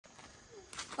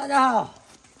大家好，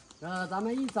咱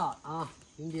们一早啊，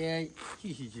今天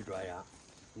继续去抓鸭，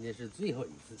今天是最后一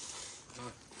次啊，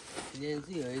今天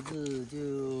最后一次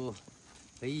就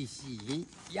可以喜迎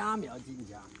鸭苗进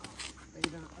家啊，背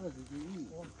上20斤玉米。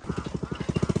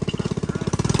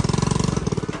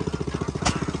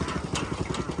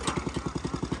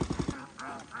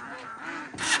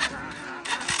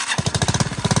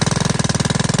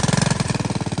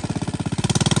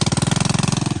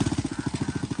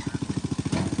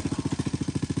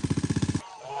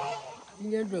今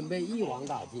天准备一网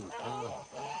打尽啊，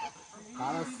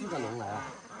打了4个笼来了，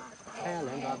看下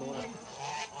能抓多了。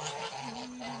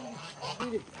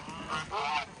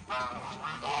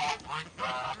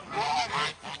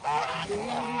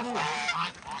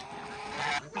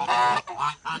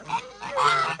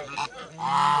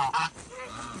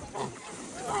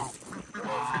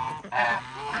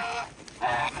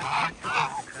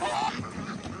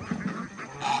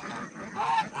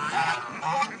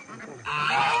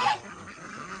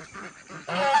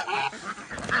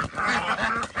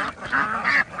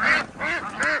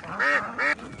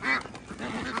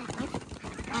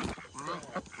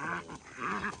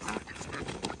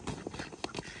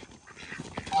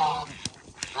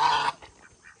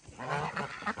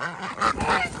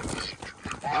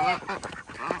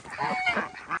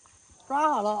抓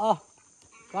好了啊，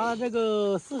抓了这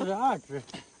个42只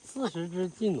，40只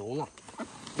进笼了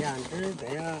，2只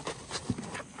等下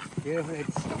别人会来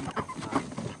提啊。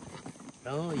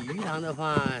然后鱼塘的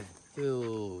话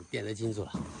就点得清楚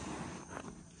了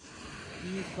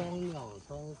，1双、2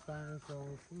双、3双、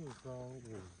4双、5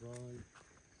双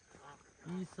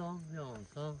，1双、2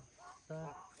双、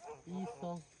1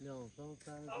双、2双、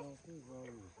3双、4双、5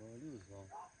双、6双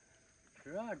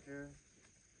，12只。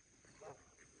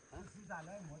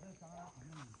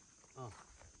啊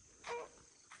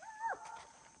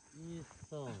，1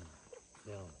双、2双、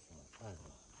3双。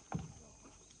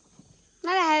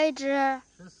那里还有一只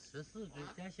14只，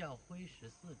加小灰14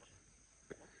只。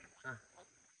啊，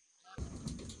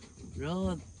然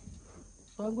后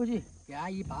端过去给阿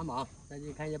姨拔毛，再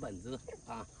去看一下本子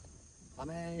啊。咱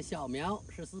们小苗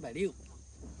是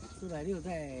460，460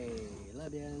在那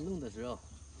边弄的时候，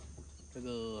这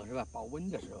个是吧？保温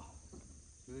的时候。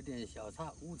有点小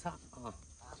误差啊，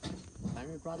反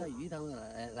正抓到鱼塘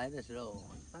来的时候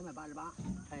388，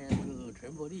看一下这个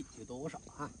成活率有多少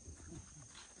啊？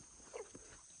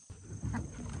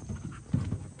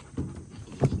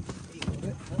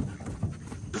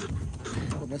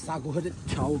我们砂锅的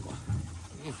调过，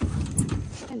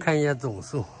看一下总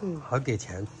数，好给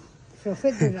钱。小孩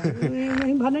子了，因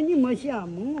为怕你没下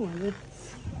蒙我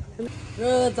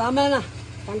这咱们呢？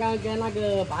刚刚跟那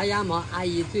个拔鸭毛阿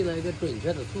姨对了一个准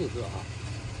确的数字啊，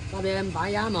那边拔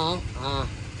鸭毛啊，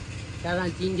加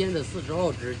上今天的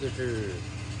42只就是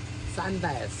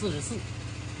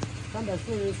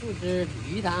344，344只，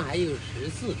鱼塘还有14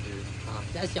只啊，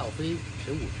加小飞15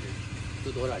只，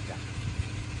就多少只啊？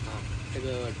这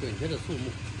个准确的数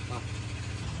目啊。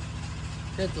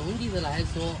这总体的来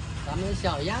说，咱们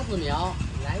小鸭子苗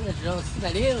来的时候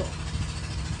460，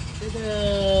这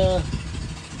个。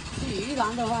去鱼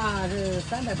塘的话是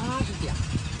380甲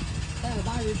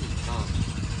，380几啊。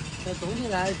这总体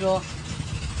来说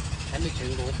还没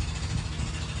成功，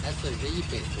还损失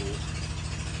100多。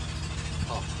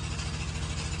哦，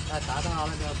那达到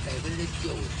那个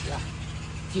90%啊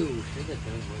，90的成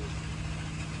活率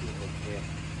就 OK。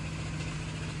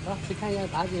好，去看一下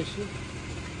打解师，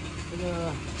这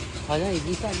个好像已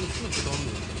经下去40多米，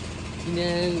今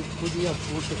天估计要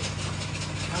出水。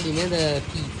它里面的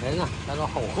底层啊，他说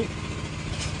好厚。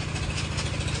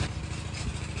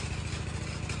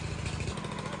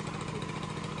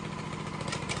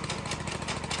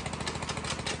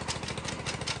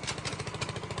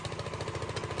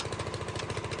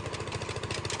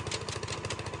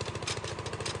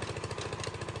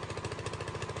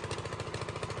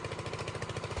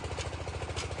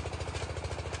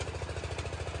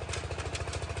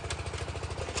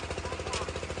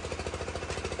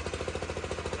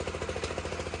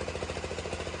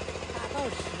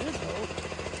石头